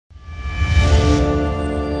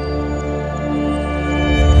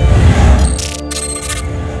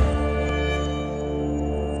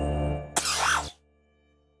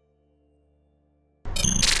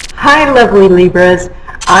lovely Libras.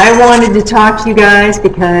 I wanted to talk to you guys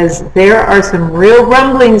because there are some real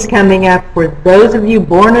rumblings coming up for those of you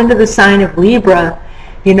born under the sign of Libra.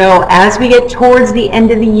 You know, as we get towards the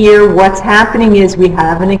end of the year, what's happening is we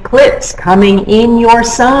have an eclipse coming in your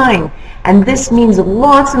sign. And this means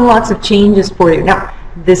lots and lots of changes for you. Now,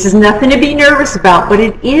 this is nothing to be nervous about, but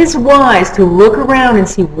it is wise to look around and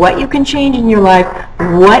see what you can change in your life,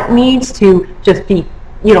 what needs to just be,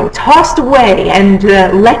 you know, tossed away and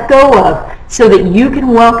let go of, so that you can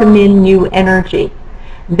welcome in new energy.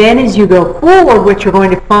 Then as you go forward, what you're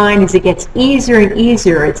going to find is it gets easier and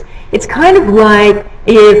easier. It's kind of like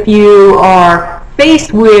if you are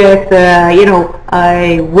faced with, you know,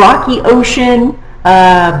 a rocky ocean,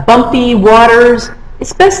 bumpy waters.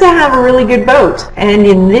 It's best to have a really good boat, and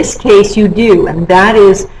in this case you do, and that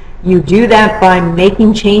is, you do that by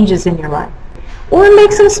making changes in your life. Or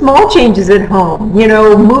make some small changes at home. You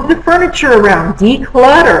know, move the furniture around,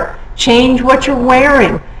 declutter, change what you're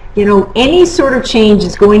wearing. You know, any sort of change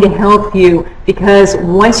is going to help you, because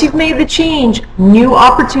once you've made the change, new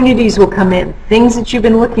opportunities will come in, things that you've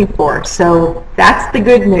been looking for. So that's the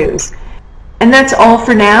good news. And that's all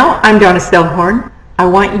for now. I'm Donna Stelhorn. I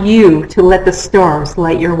want you to let the stars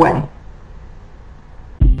light your way.